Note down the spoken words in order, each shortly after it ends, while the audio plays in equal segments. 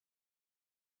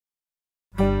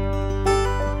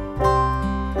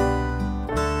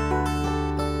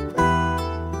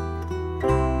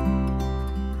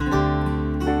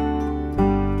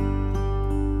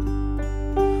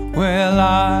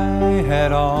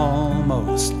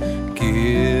almost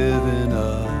given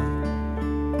up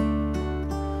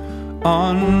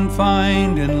on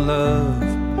finding love.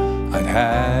 I'd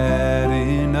had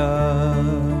enough,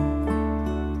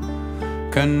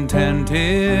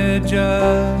 contented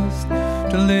just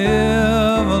to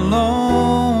live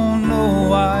alone. No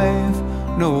wife,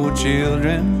 no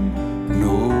children,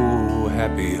 no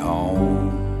happy home.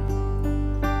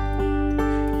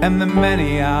 And the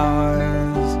many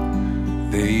hours,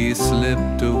 they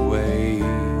slipped away,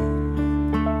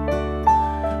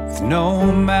 with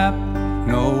no map,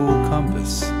 no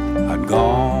compass, I'd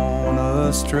gone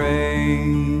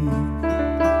astray,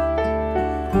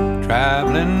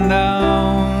 traveling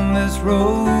down this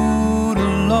road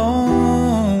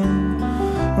alone,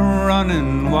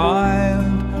 running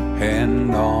wild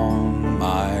and on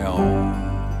my own.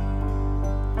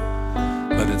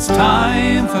 But it's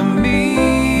time for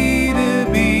me to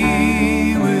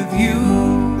be with you,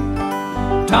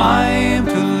 time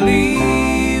to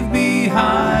leave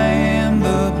behind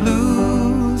the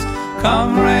blues.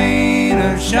 Come rain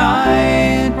or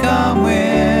shine, come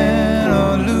win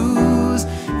or lose,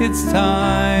 it's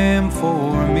time for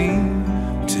me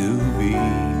to be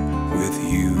with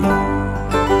you.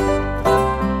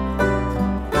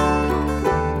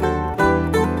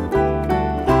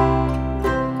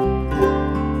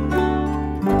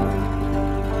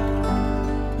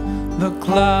 The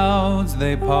clouds,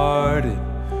 they parted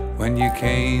when you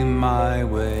came my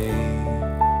way.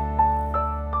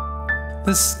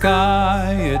 The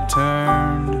sky, it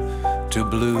turned to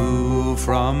blue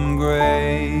from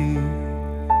gray,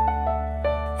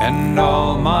 and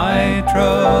all my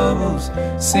troubles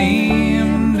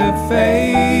seemed to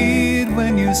fade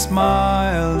when you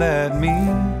smiled at me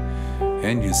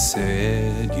and you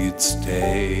said you'd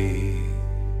stay.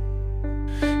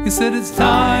 You said it's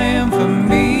time for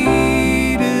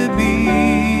me to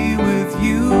be with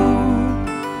you,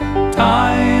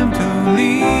 time to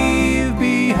leave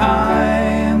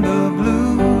behind the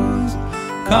blues.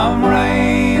 Come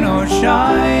rain or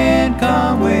shine,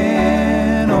 come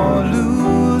win or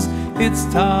lose, it's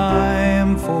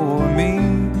time for me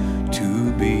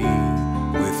to be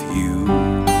with you.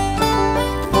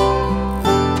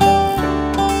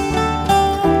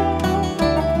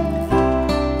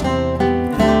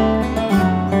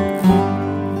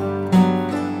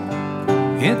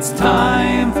 It's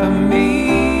time for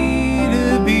me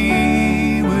to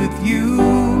be with you,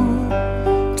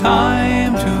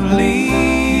 time to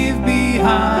leave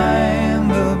behind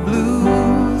the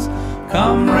blues.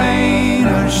 Come rain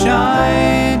or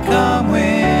shine, come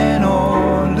win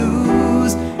or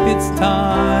lose, it's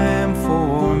time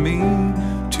for me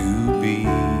to be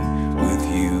with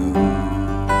you.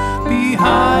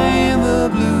 Behind the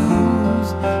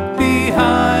blues,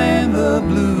 behind the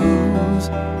blues,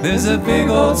 there's a big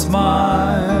old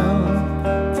smile